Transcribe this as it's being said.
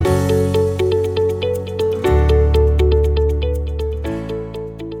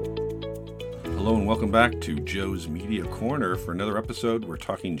Welcome back to Joe's Media Corner for another episode. We're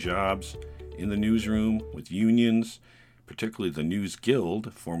talking jobs in the newsroom with unions, particularly the News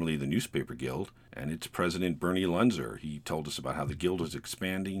Guild, formerly the Newspaper Guild, and its president, Bernie Lunzer. He told us about how the Guild is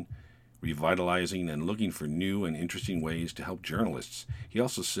expanding, revitalizing, and looking for new and interesting ways to help journalists. He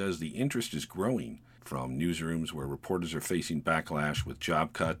also says the interest is growing from newsrooms where reporters are facing backlash with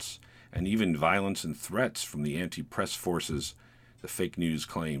job cuts and even violence and threats from the anti-press forces, the fake news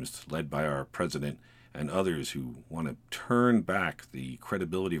claims led by our president and others who want to turn back the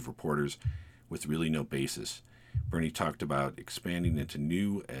credibility of reporters with really no basis. Bernie talked about expanding into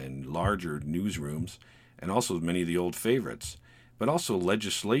new and larger newsrooms and also many of the old favorites, but also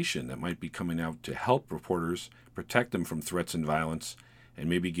legislation that might be coming out to help reporters, protect them from threats and violence, and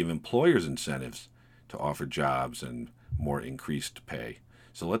maybe give employers incentives to offer jobs and more increased pay.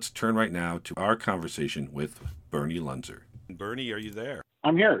 So let's turn right now to our conversation with Bernie Lunzer. Bernie, are you there?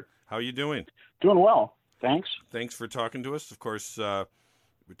 I'm here. How are you doing? Doing well, thanks. Thanks for talking to us. Of course, we're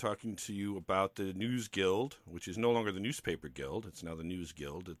talking to you about the News Guild, which is no longer the Newspaper Guild. It's now the News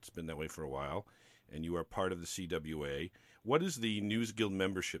Guild. It's been that way for a while, and you are part of the CWA. What is the News Guild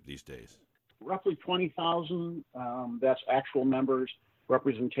membership these days? Roughly 20,000. That's actual members.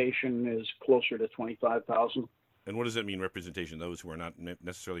 Representation is closer to 25,000. And what does that mean, representation? Those who are not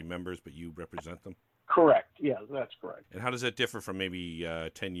necessarily members, but you represent them? Correct. Yeah, that's correct. And how does that differ from maybe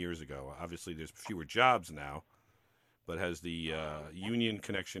 10 years ago? Obviously, there's fewer jobs now, but has the union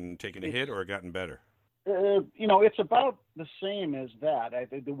connection taken a hit or gotten better? It's about the same as that.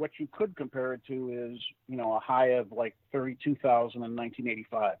 What you could compare it to is, a high of like 32,000 in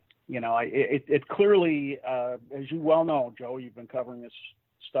 1985. It clearly, as you well know, Joe, you've been covering this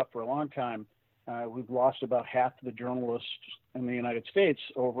stuff for a long time. We've lost about half the journalists in the United States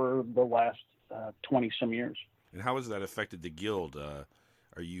over the last 20-some years. And how has that affected the Guild?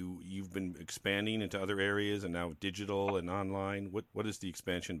 You've been expanding into other areas and now digital and online? What has the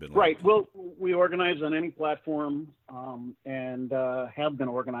expansion been like? Right. Well, we organize on any platform and have been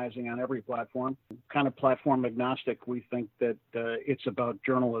organizing on every platform. Kind of platform agnostic. We think that it's about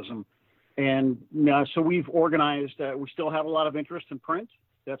journalism. And so we've organized, we still have a lot of interest in print.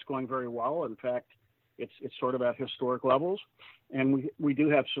 That's going very well. In fact, it's sort of at historic levels. And we do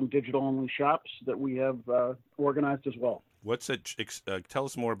have some digital-only shops that we have organized as well. What's it? Tell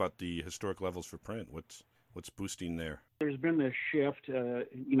us more about the historic levels for print. What's boosting there? There's been this shift.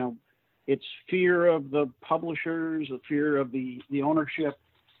 It's fear of the publishers, the fear of the ownership,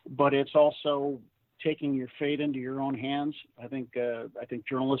 but it's also taking your fate into your own hands. I think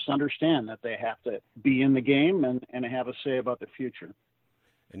journalists understand that they have to be in the game and have a say about the future.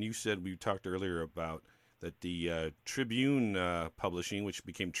 And you said, we talked earlier about that the Tribune publishing, which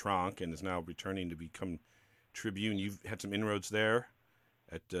became Tronc and is now returning to become Tribune, you've had some inroads there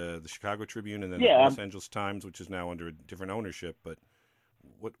at the Chicago Tribune and then the Los Angeles Times, which is now under a different ownership. But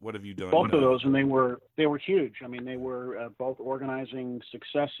what have you done? Both of those, and they were huge. I mean, they were both organizing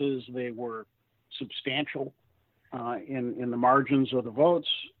successes. They were substantial in the margins of the votes.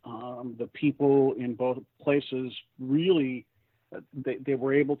 The people in both places really. They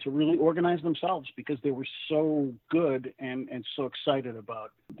were able to really organize themselves because they were so good and so excited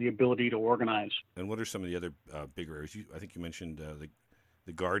about the ability to organize. And what are some of the other bigger areas? I think you mentioned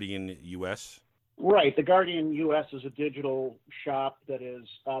the Guardian U.S. Right. The Guardian U.S. is a digital shop that is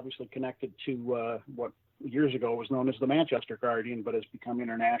obviously connected to what years ago was known as the Manchester Guardian, but has become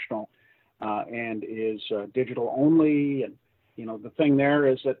international and is digital only. And the thing there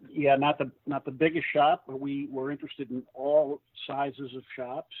is that, not the biggest shop, but we were interested in all sizes of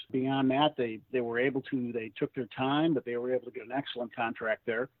shops. Beyond that, they took their time, but they were able to get an excellent contract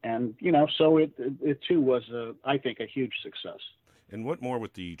there. And, so it too was, I think, a huge success. And what more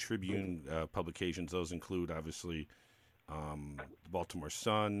with the Tribune publications? Those include, obviously, the Baltimore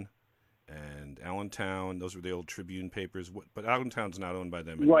Sun and Allentown. Those were the old Tribune papers. But Allentown's not owned by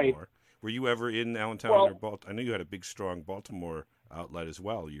them anymore. Right. Were you ever in Allentown or Baltimore? I know you had a big, strong Baltimore outlet as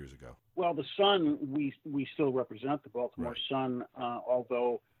well years ago. Well, the Sun, we still represent the Baltimore Sun,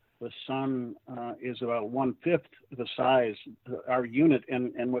 although the Sun is about 1/5 the size, our unit.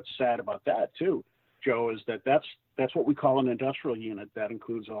 And what's sad about that too, Joe, is that's what we call an industrial unit. That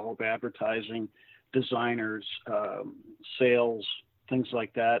includes all of advertising, designers, sales, things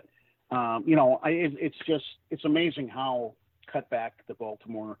like that. It's amazing how cut back the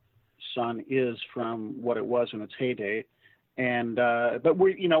Baltimore Sun is from what it was in its heyday. And but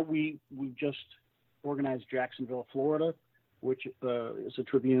we just organized Jacksonville, Florida, which is a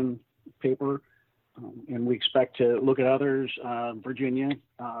Tribune paper, and we expect to look at others. Virginia,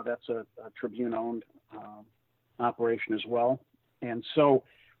 that's a Tribune-owned operation as well. And so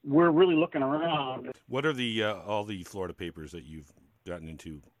we're really looking around. What are the all the Florida papers that you've gotten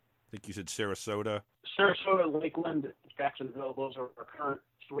into? I think you said Sarasota. Sarasota, Lakeland, Jacksonville, those are our current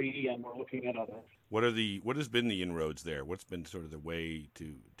three, and we're looking at others. What has been the inroads there? What's been sort of the way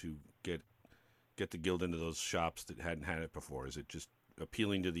to get the Guild into those shops that hadn't had it before? Is it just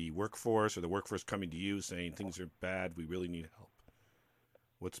appealing to the workforce, or the workforce coming to you saying things are bad, we really need help?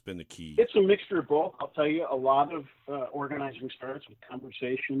 What's been the key? It's a mixture of both. I'll tell you, a lot of organizing starts with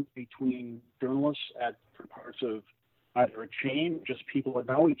conversations between journalists at different parts of either a chain, just people that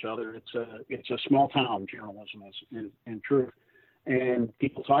know each other. It's a small town journalism in truth, and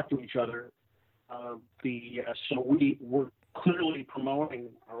people talk to each other. So we're clearly promoting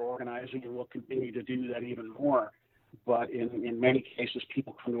our organizing, and we'll continue to do that even more. But in many cases,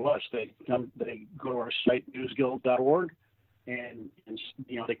 people come to us. They go to our site, newsguild.org, and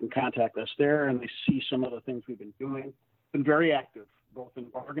they can contact us there, and they see some of the things we've been doing. Been very active, both in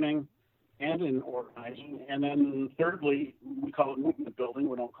bargaining and in organizing. And then thirdly, we call it movement building.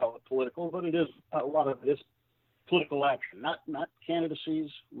 We don't call it political, but it is a lot of it is political action, not candidacies.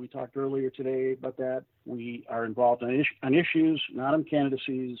 We talked earlier today about that. We are involved on issues, not on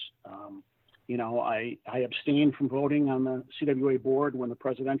candidacies. I abstain from voting on the CWA board when the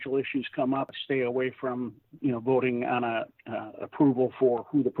presidential issues come up. I stay away from, voting on a approval for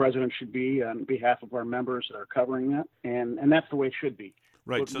who the president should be on behalf of our members that are covering that. And that's the way it should be.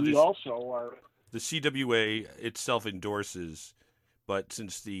 Right. But so we also are. The CWA itself endorses, but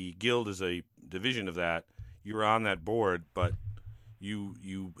since the Guild is a division of that, you're on that board, but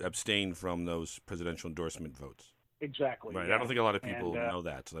you abstain from those presidential endorsement votes. Exactly. Right. Yeah. I don't think a lot of people know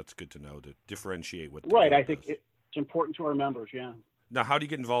that, so that's good to know, to differentiate what. Right. I think it's important to our members. Yeah. Now, how do you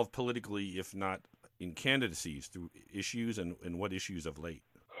get involved politically, if not in candidacies, through issues, and what issues of late?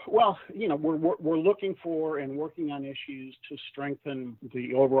 Well, we're looking for and working on issues to strengthen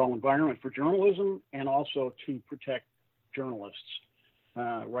the overall environment for journalism and also to protect journalists.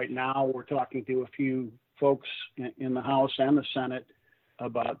 Right now, we're talking to a few folks in the House and the Senate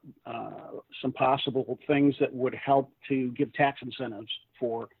about some possible things that would help to give tax incentives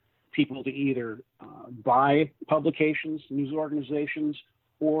for people to either buy publications, news organizations,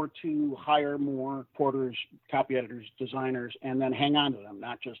 or to hire more reporters, copy editors, designers, and then hang on to them,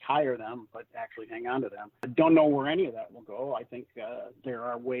 not just hire them, but actually hang on to them. I don't know where any of that will go. I think there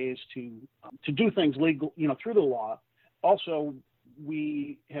are ways to do things legal, through the law. Also,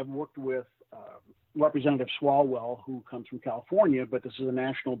 we have worked with Representative Swalwell, who comes from California, but this is a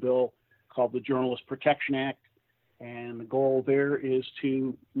national bill called the Journalist Protection Act. And the goal there is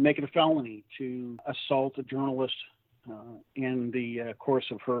to make it a felony to assault a journalist in the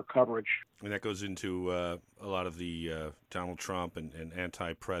course of her coverage. And that goes into a lot of the Donald Trump and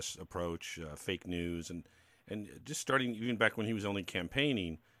anti-press approach, fake news, and just starting even back when he was only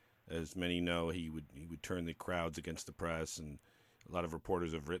campaigning, as many know, he would turn the crowds against the press, and a lot of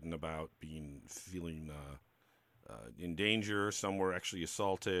reporters have written about feeling in danger. Some were actually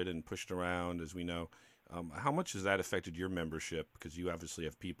assaulted and pushed around, as we know. How much has that affected your membership? Because you obviously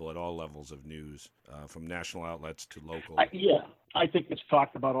have people at all levels of news, from national outlets to local. I think it's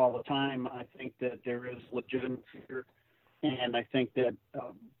talked about all the time. I think that there is legitimate fear, and I think that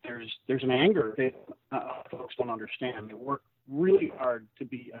there's an anger that folks don't understand. They work really hard to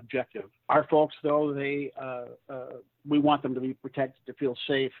be objective. Our folks, though, we want them to be protected, to feel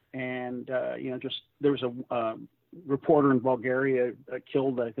safe, and there was a reporter in Bulgaria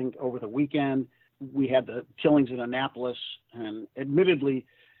killed, I think, over the weekend. We had the killings in Annapolis, and admittedly,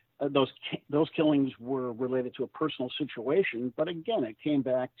 those killings were related to a personal situation. But again, it came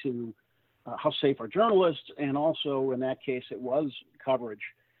back to how safe are journalists, and also in that case, it was coverage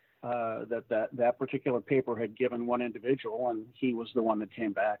that particular paper had given one individual, and he was the one that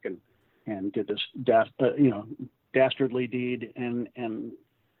came back and did this dastardly deed, and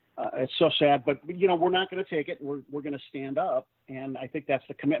it's so sad. But we're not going to take it. We're going to stand up, and I think that's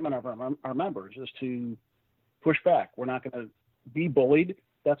the commitment of our members, is to push back. We're not going to be bullied.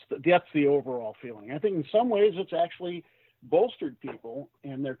 That's the overall feeling. I think in some ways it's actually bolstered people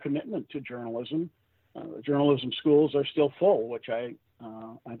in their commitment to journalism. Journalism schools are still full, which I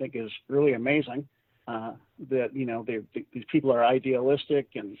think is really amazing. That these people are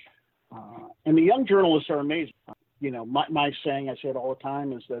idealistic, and the young journalists are amazing. My saying, I say it all the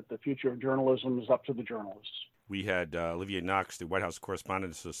time, is that the future of journalism is up to the journalists. We had Olivier Knox, the White House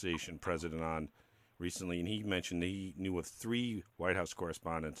Correspondents Association president, on recently, and he mentioned he knew of 3 White House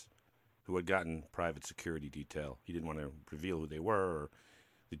correspondents who had gotten private security detail. He didn't want to reveal who they were or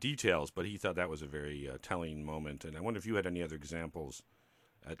the details, but he thought that was a very telling moment. And I wonder if you had any other examples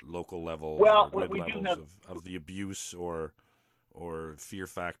at local level, well, or mid levels of the abuse or or fear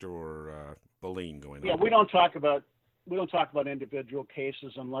factor or bullying going on? Yeah, we don't talk about individual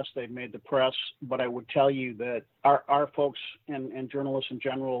cases unless they've made the press. But I would tell you that our folks and journalists in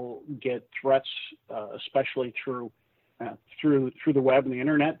general get threats, especially through the web and the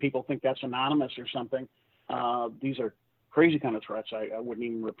internet. People think that's anonymous or something. These are crazy kind of threats. I wouldn't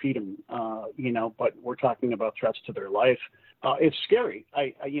even repeat them, but we're talking about threats to their life. It's scary.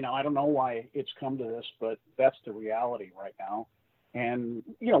 I don't know why it's come to this, but that's the reality right now. And,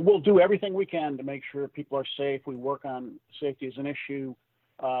 we'll do everything we can to make sure people are safe. We work on safety as an issue.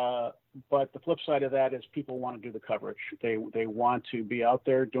 But the flip side of that is people want to do the coverage. They want to be out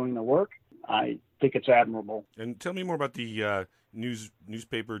there doing the work. I think it's admirable. And tell me more about the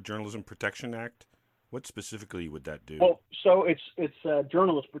Newspaper Journalism Protection Act. What specifically would that do? Well, so it's a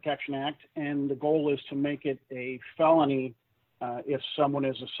Journalist Protection Act, and the goal is to make it a felony if someone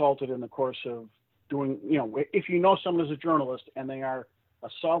is assaulted in the course of doing, if someone is a journalist and they are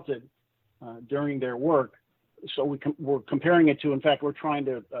assaulted during their work. So we're comparing it to, in fact, we're trying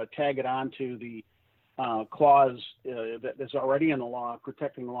to tag it on to the clause that is already in the law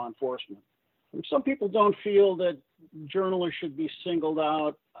protecting law enforcement. And some people don't feel that journalists should be singled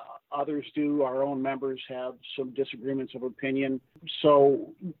out. Others do. Our own members have some disagreements of opinion.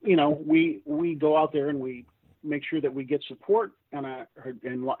 So, we go out there and we make sure that we get support, and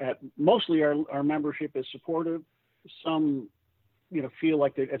mostly our membership is supportive. Some, feel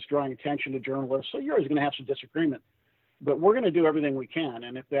like it's drawing attention to journalists. So you're always going to have some disagreement, but we're going to do everything we can.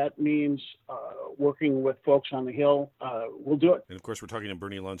 And if that means working with folks on the Hill, we'll do it. And of course, we're talking to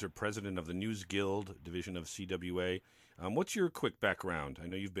Bernie Luntzer, president of the News Guild division of CWA. What's your quick background? I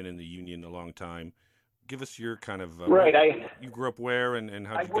know you've been in the union a long time. Give us your kind of right. You grew up where, and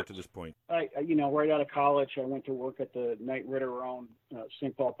how did you get to this point? Right out of college, I went to work at the Knight Ridder-owned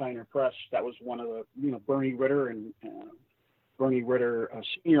St. Paul Pioneer Press. That was one of the, Bernie Ritter and Bernie Ritter,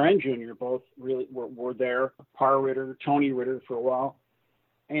 senior and junior, both really were there. Par Ritter, Tony Ritter for a while,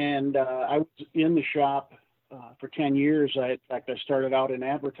 and I was in the shop for 10 years. I started out in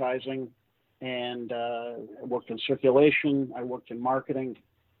advertising, and I worked in circulation. I worked in marketing,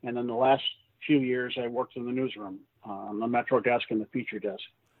 and then the last few years I worked in the newsroom, on the Metro desk and the feature desk.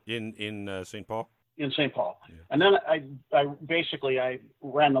 In St. Paul? In St. Paul. Yeah. And then I basically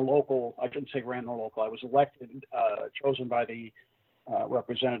ran the local. I shouldn't say ran the local. I was elected, chosen by the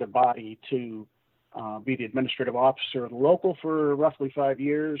representative body to be the administrative officer of the local for roughly 5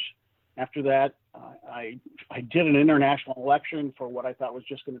 years. After that, I did an international election for what I thought was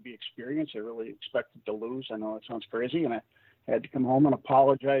just going to be experience. I really expected to lose. I know it sounds crazy, and I had to come home and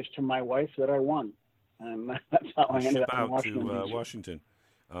apologize to my wife that I won. And that's how I ended up in Washington. Washington.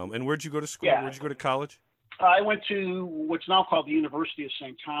 And where'd you go to school? Yeah. Where'd you go to college? I went to what's now called the University of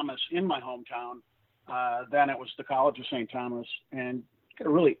St. Thomas in my hometown. Then it was the College of St. Thomas, and got a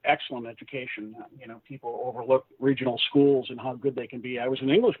really excellent education. People overlook regional schools and how good they can be. I was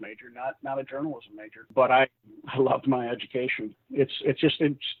an English major, not a journalism major, but I loved my education. It's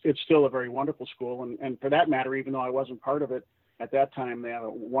still a very wonderful school, and for that matter, even though I wasn't part of it at that time, they had a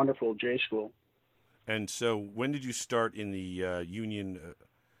wonderful J school. And so, when did you start in the union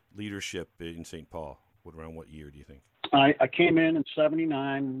leadership in St. Paul? Around what year do you think? I came in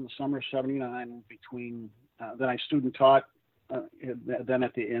 '79, the summer of '79. Then I student taught. Then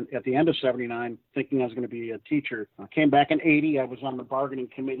at the end of '79, thinking I was going to be a teacher. I came back in '80. I was on the bargaining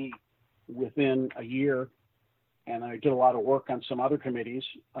committee within a year, and I did a lot of work on some other committees.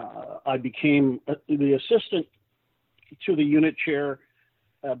 I became the assistant to the unit chair,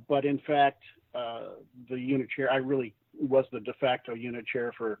 but in fact, the unit chair, I really was the de facto unit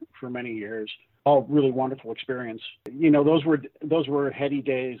chair for many years. All really wonderful experience. Those were heady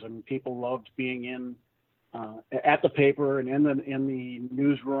days, and people loved being in at the paper and in the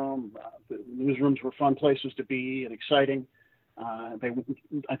newsroom. The newsrooms were fun places to be and exciting. I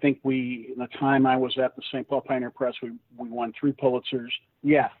think in the time I was at the St. Paul Pioneer Press, we won 3 Pulitzers.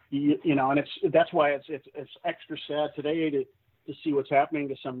 Yeah, and that's why it's extra sad today to see what's happening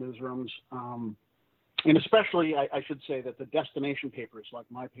to some newsrooms. And especially, I should say that the destination papers, like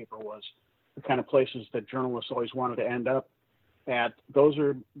my paper was, the kind of places that journalists always wanted to end up at, those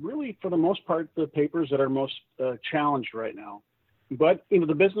are really, for the most part, the papers that are most challenged right now. But,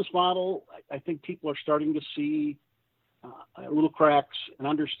 the business model, I think people are starting to see little cracks and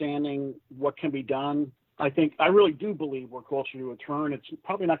understanding what can be done. I really do believe we're closer to a turn. It's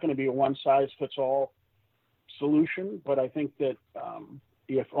probably not going to be a one-size-fits-all solution, but I think that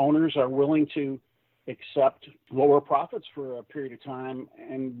if owners are willing to accept lower profits for a period of time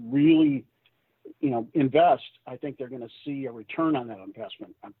and really invest, I think they're going to see a return on that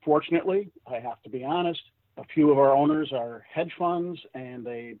investment. Unfortunately, I have to be honest, A few of our owners are hedge funds, and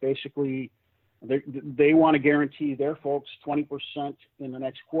they basically they want to guarantee their folks 20% in the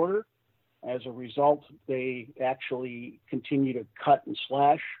next quarter. As a result, they actually continue to cut and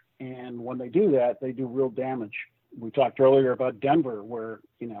slash, and when they do that, they do real damage. We talked earlier about Denver, where,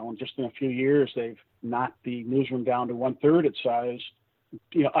 just in a few years, they've knocked the newsroom down to 1/3 its size.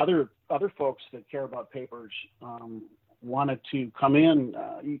 Other folks that care about papers wanted to come in.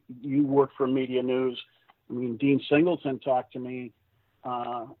 You work for Media News. I mean, Dean Singleton talked to me,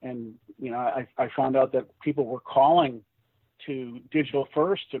 and I found out that people were calling to Digital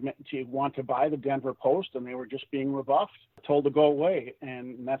First to want to buy the Denver Post, and they were just being rebuffed, told to go away.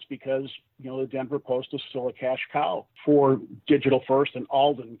 And that's because, the Denver Post is still a cash cow for Digital First and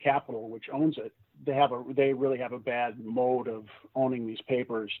Alden Capital, which owns it. They really have a bad mode of owning these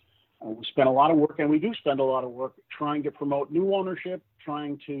papers. We spend a lot of work, and we do spend a lot of work trying to promote new ownership,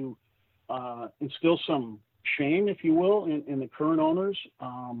 trying to instill some shame, if you will, in the current owners.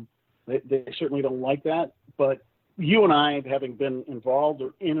 They certainly don't like that, but you and I, having been involved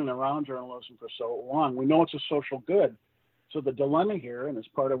or in and around journalism for so long, we know it's a social good. So the dilemma here, and it's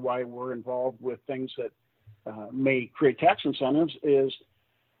part of why we're involved with things that may create tax incentives, is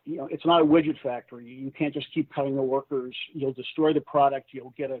it's not a widget factory. You can't just keep cutting the workers. You'll destroy the product.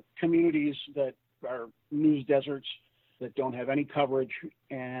 You'll get communities that are news deserts that don't have any coverage,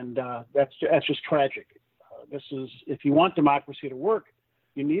 and that's just tragic. If you want democracy to work,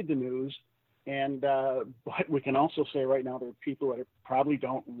 you need the news. And but we can also say right now there are people that probably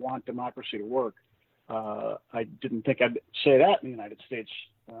don't want democracy to work. I didn't think I'd say that in the United States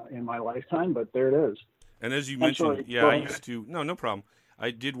in my lifetime, but there it is. And as you mentioned, I used to. No problem. I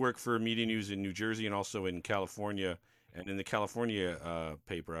did work for Media News in New Jersey and also in California. And in the California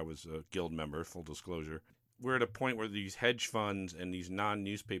paper, I was a guild member, full disclosure. We're at a point where these hedge funds and these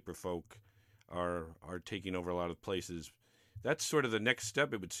non-newspaper folk are taking over a lot of places. That's sort of the next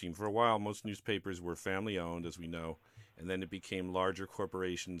step, it would seem. For a while, most newspapers were family-owned, as we know, and then it became larger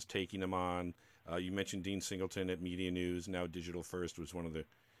corporations taking them on. You mentioned Dean Singleton at Media News. Now Digital First was one of the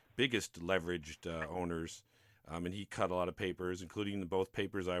biggest leveraged owners, and he cut a lot of papers, including both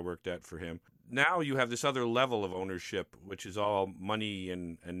papers I worked at for him. Now you have this other level of ownership, which is all money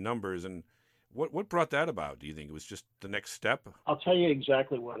and numbers. And what brought that about? Do you think it was just the next step? I'll tell you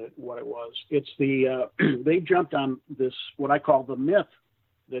exactly what it was. It's they jumped on this, what I call the myth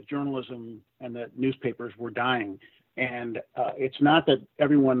that journalism and that newspapers were dying. And it's not that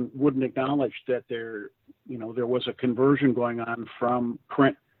everyone wouldn't acknowledge that there was a conversion going on from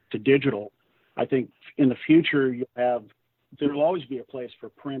print to digital. I think in the future there'll always be a place for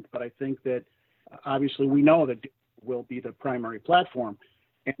print, but I think that obviously we know that digital will be the primary platform.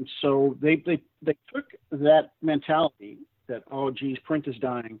 And so they took that mentality that, oh, geez, print is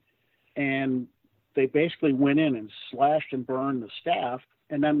dying, and they basically went in and slashed and burned the staff.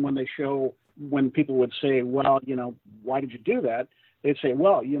 And then when people would say, well, why did you do that? They'd say,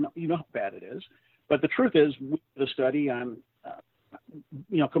 well, you know how bad it is. But the truth is, we did a study on,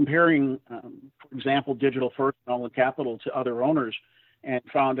 comparing, for example, Digital First and Alden Capital to other owners, and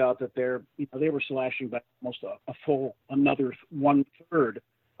found out that they were slashing by almost a full another 1/3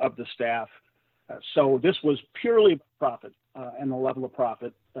 of the staff. So this was purely profit and the level of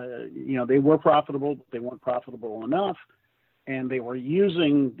profit. They were profitable, but they weren't profitable enough, and they were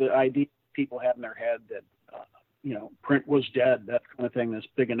using the idea people had in their head that print was dead, that kind of thing. This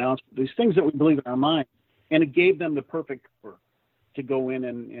big announcement, these things that we believe in our mind, and it gave them the perfect cover to go in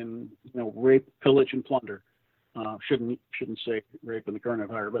and rape, pillage, and plunder. Shouldn't say rape in the current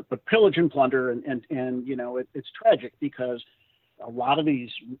environment, but pillage and plunder, and it's tragic because a lot of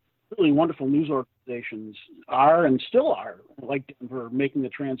these really wonderful news organizations are and still are, like Denver, making the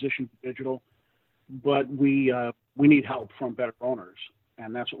transition to digital, but we need help from better owners,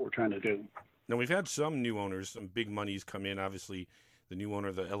 and that's what we're trying to do. Now, we've had some new owners, some big monies come in. Obviously, the new owner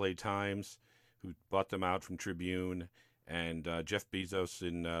of the LA Times, who bought them out from Tribune, and Jeff Bezos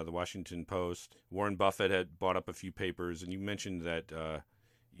in the Washington Post. Warren Buffett had bought up a few papers, and you mentioned that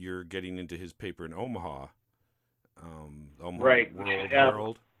you're getting into his paper in Omaha. Omaha right.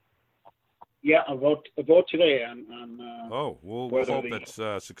 World. Yeah, a vote today on we'll hope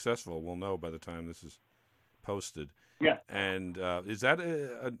that's successful. We'll know by the time this is posted. Yeah. And is that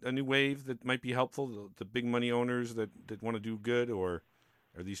a new wave that might be helpful, the big money owners that want to do good, or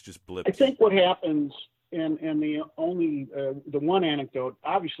are these just blips? I think what happens, and the one anecdote,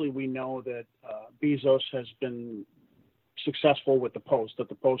 obviously we know that Bezos has been successful with the Post, that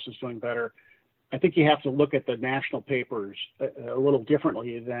the Post is doing better. I think you have to look at the national papers a little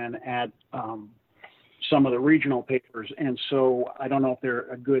differently than at some of the regional papers. And so I don't know if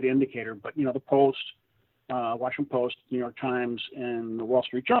they're a good indicator, but the Post, Washington Post, New York Times, and the Wall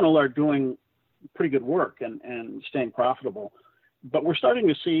Street Journal are doing pretty good work and staying profitable. But we're starting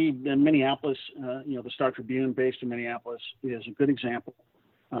to see in Minneapolis, the Star Tribune, based in Minneapolis, is a good example.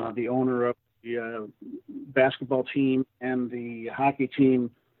 The owner of the basketball team and the hockey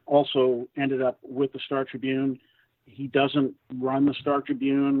team also ended up with the Star Tribune. He doesn't run the Star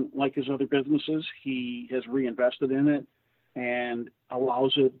Tribune like his other businesses. He has reinvested in it and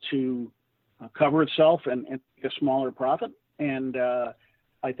allows it to cover itself and make a smaller profit. And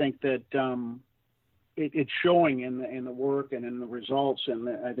I think that it's showing in the work and in the results, and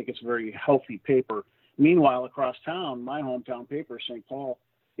I think it's a very healthy paper. Meanwhile, across town, my hometown paper, St. Paul,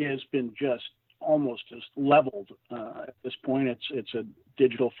 has been just almost just leveled. At this point, it's a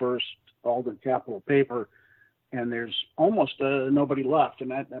digital-first Alden Capital paper, and there's almost nobody left,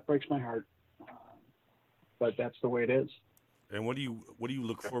 and that breaks my heart. But that's the way it is. And what do you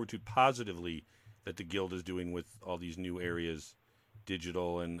look forward to positively that the Guild is doing with all these new areas,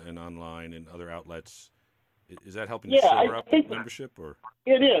 digital and online and other outlets? Is that helping to shore up membership? Or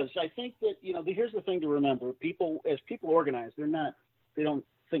it is. I think that here's the thing to remember: as people organize, they don't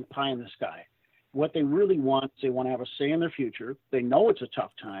think pie in the sky. What they really want is they want to have a say in their future. They know it's a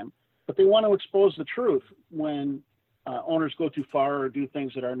tough time, but they want to expose the truth when owners go too far or do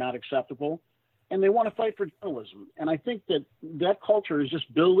things that are not acceptable. And they want to fight for journalism. And I think that culture is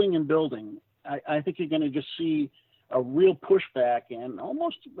just building and building. I think you're going to just see a real pushback and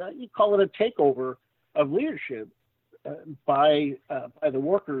almost, you call it a takeover of leadership by the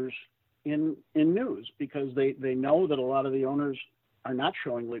workers in news, because they know that a lot of the owners are not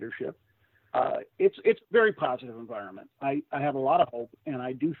showing leadership. It's a very positive environment. I have a lot of hope, and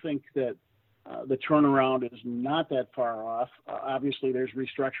I do think that the turnaround is not that far off. Obviously, there's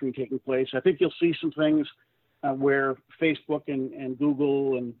restructuring taking place. I think you'll see some things where Facebook and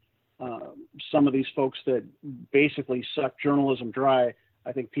Google and some of these folks that basically suck journalism dry,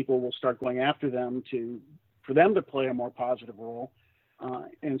 I think people will start going after them for them to play a more positive role.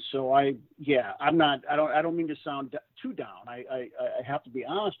 And so I don't mean to sound too down. I have to be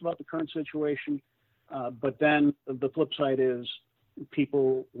honest about the current situation. But then the flip side is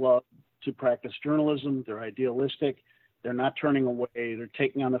people love to practice journalism. They're idealistic. They're not turning away. They're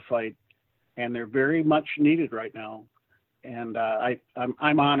taking on the fight, and they're very much needed right now. And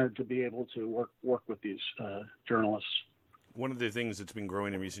I'm honored to be able to work with these journalists. One of the things that's been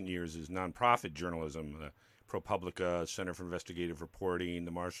growing in recent years is nonprofit journalism. ProPublica, Center for Investigative Reporting,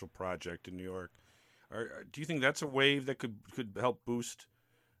 the Marshall Project in New York. Do you think that's a wave that could help boost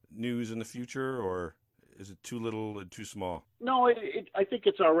news in the future, or is it too little and too small? No, I think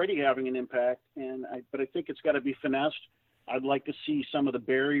it's already having an impact, but I think it's got to be finessed. I'd like to see some of the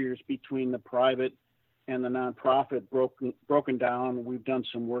barriers between the private and the nonprofit broken down. We've done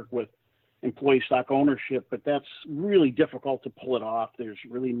some work with employee stock ownership, but that's really difficult to pull it off. The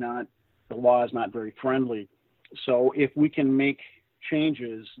law is not very friendly. So if we can make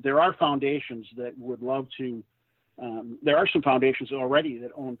changes, there are foundations that would love to. There are some foundations already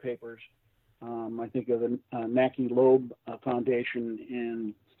that own papers. I think of the Naki Loeb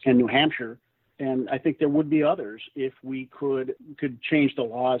Foundation in New Hampshire, and I think there would be others if we could change the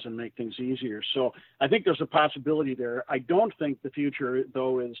laws and make things easier. So I think there's a possibility there. I don't think the future,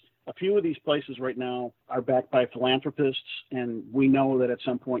 though, is a few of these places right now are backed by philanthropists, and we know that at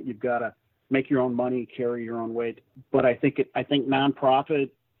some point you've got to make your own money, carry your own weight. But I think nonprofit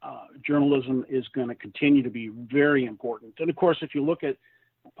journalism is going to continue to be very important. And of course, if you look at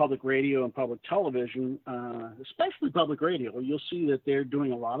public radio and public television, especially public radio, you'll see that they're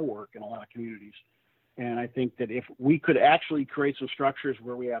doing a lot of work in a lot of communities. And I think that if we could actually create some structures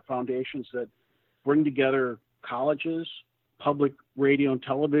where we have foundations that bring together colleges, public radio and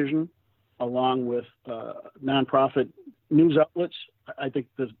television, along with nonprofit news outlets, I think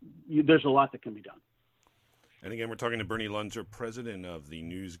there's a lot that can be done. And again, we're talking to Bernie Lunzer, president of the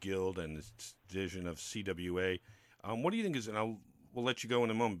News Guild and the division of CWA. What do you think is, and we'll let you go in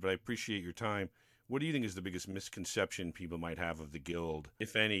a moment, but I appreciate your time. What do you think is the biggest misconception people might have of the Guild,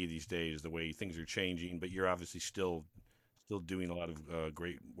 if any, these days, the way things are changing, but you're obviously still doing a lot of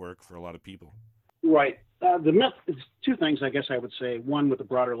great work for a lot of people? Right. The myth is two things, I guess I would say. One, with the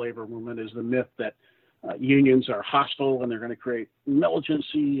broader labor movement, is the myth that unions are hostile and they're going to create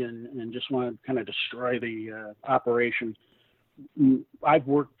militancy and just want to kind of destroy the operation. I've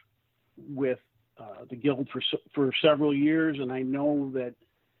worked with the Guild for several years, and I know that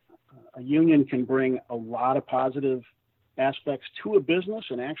a union can bring a lot of positive aspects to a business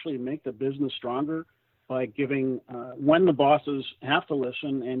and actually make the business stronger by giving, when the bosses have to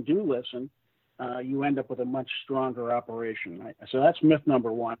listen and do listen, you end up with a much stronger operation. So that's myth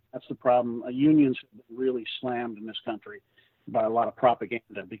number one. That's the problem. Unions have been really slammed in this country by a lot of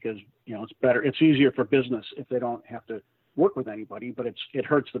propaganda because it's better, it's easier for business if they don't have to work with anybody, but it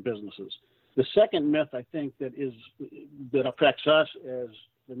hurts the businesses. The second myth I think that affects us as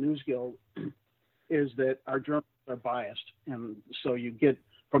the News Guild is that our journalists are biased, and so you get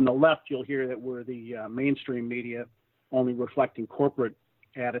from the left, you'll hear that we're the mainstream media, only reflecting corporate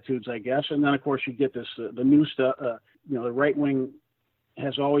attitudes, I guess, and then of course you get this the new stuff. The right wing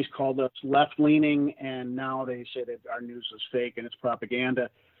has always called us left-leaning, and now they say that our news is fake and it's propaganda.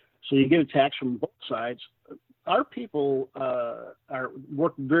 So you get attacks from both sides. Our people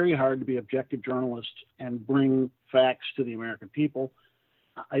work very hard to be objective journalists and bring facts to the American people.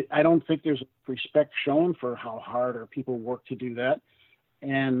 I don't think there's respect shown for how hard our people work to do that.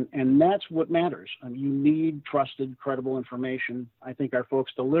 And that's what matters. I mean, you need trusted, credible information. I think our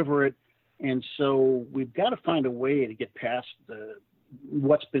folks deliver it. And so we've got to find a way to get past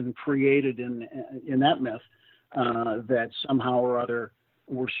what's been created in that myth that somehow or other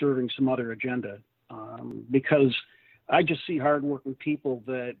we're serving some other agenda. Because I just see hardworking people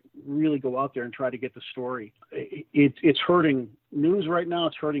that really go out there and try to get the story. It's hurting news right now.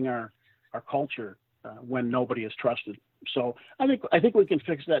 It's hurting our culture when nobody is trusted. So I think we can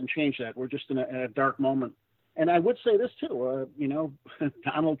fix that and change that. We're just in a dark moment. And I would say this too,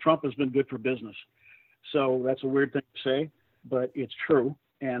 Donald Trump has been good for business. So that's a weird thing to say, but it's true.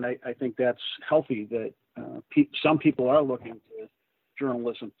 And I think that's healthy that some people are looking to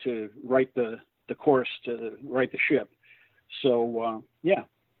journalism to write the course, to right the ship. So, yeah.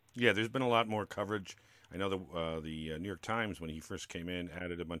 Yeah, there's been a lot more coverage. I know the New York Times, when he first came in,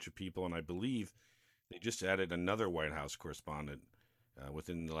 added a bunch of people, and I believe they just added another White House correspondent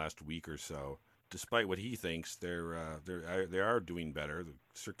within the last week or so. Despite what he thinks, they are doing better. The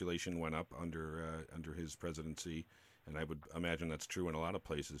circulation went up under his presidency, and I would imagine that's true in a lot of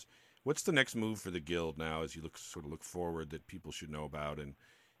places. What's the next move for the Guild now, as you look forward, that people should know about, and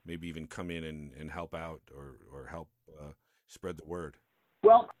maybe even come in and help out or help spread the word?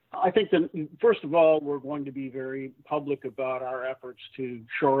 Well, I think that, first of all, we're going to be very public about our efforts to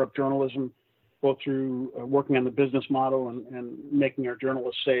shore up journalism, both through working on the business model and making our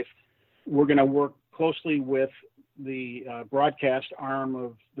journalists safe. We're going to work closely with the broadcast arm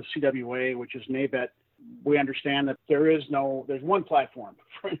of the CWA, which is NABET. We understand that there's one platform.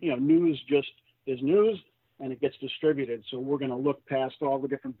 News just is news, and it gets distributed. So we're going to look past all the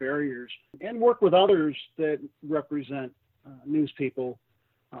different barriers and work with others that represent news people.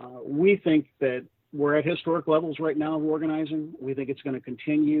 We think that we're at historic levels right now of organizing. We think it's going to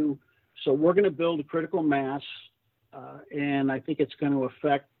continue. So we're going to build a critical mass, and I think it's going to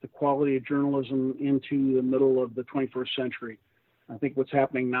affect the quality of journalism into the middle of the 21st century. I think what's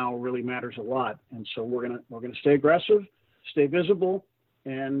happening now really matters a lot, and so we're going to stay aggressive, stay visible,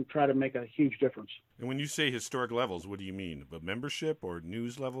 and try to make a huge difference. And when you say historic levels, what do you mean? But membership or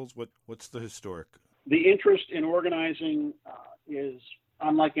news levels? What's the historic? The interest in organizing is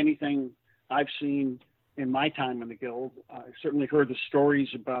unlike anything I've seen in my time in the Guild. I certainly heard the stories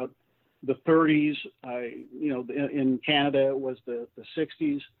about the 30s. In Canada it was the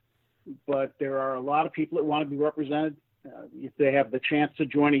 60s, but there are a lot of people that want to be represented. If they have the chance to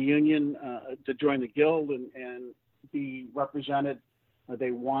join a union, to join the Guild and be represented,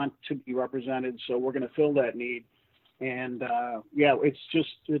 they want to be represented. So we're going to fill that need. And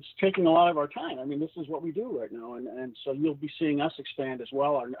it's taking a lot of our time. I mean, this is what we do right now. And so you'll be seeing us expand as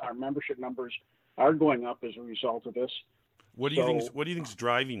well. Our membership numbers are going up as a result of this. What do you think's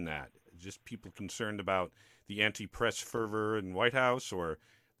driving that? Just people concerned about the anti-press fervor in White House, or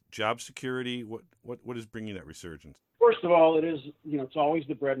job security? What is bringing that resurgence? First of all, it is, it's always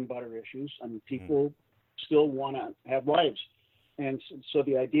the bread and butter issues. I mean, people still want to have lives. And so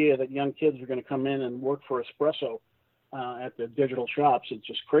the idea that young kids are going to come in and work for espresso at the digital shops, it's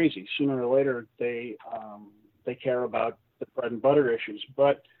just crazy. Sooner or later, they care about the bread and butter issues.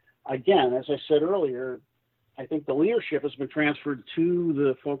 But again, as I said earlier, I think the leadership has been transferred to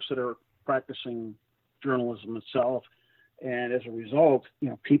the folks that are practicing journalism itself. And as a result,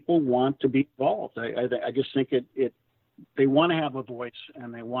 people want to be involved. I just think they want to have a voice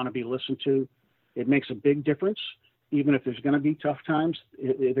and they want to be listened to. It makes a big difference. Even if there's going to be tough times,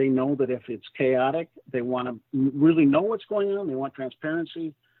 they know that if it's chaotic, they want to really know what's going on. They want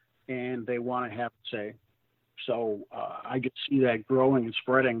transparency, and they want to have a say. So I just see that growing and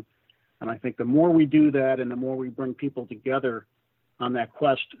spreading. And I think the more we do that and the more we bring people together on that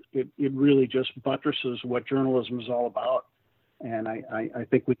quest, it really just buttresses what journalism is all about. And I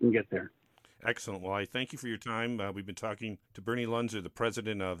think we can get there. Excellent. Well, I thank you for your time. We've been talking to Bernie Lunzer, the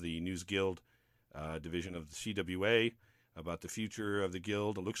president of the News Guild. division of the CWA, about the future of the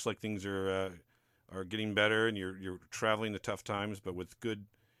Guild. It looks like things are getting better, and you're traveling the tough times, but with good,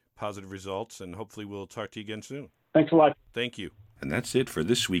 positive results. And hopefully we'll talk to you again soon. Thanks a lot. Thank you. And that's it for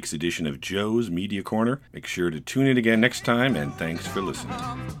this week's edition of Joe's Media Corner. Make sure to tune in again next time, and thanks for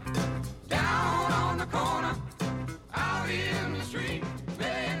listening.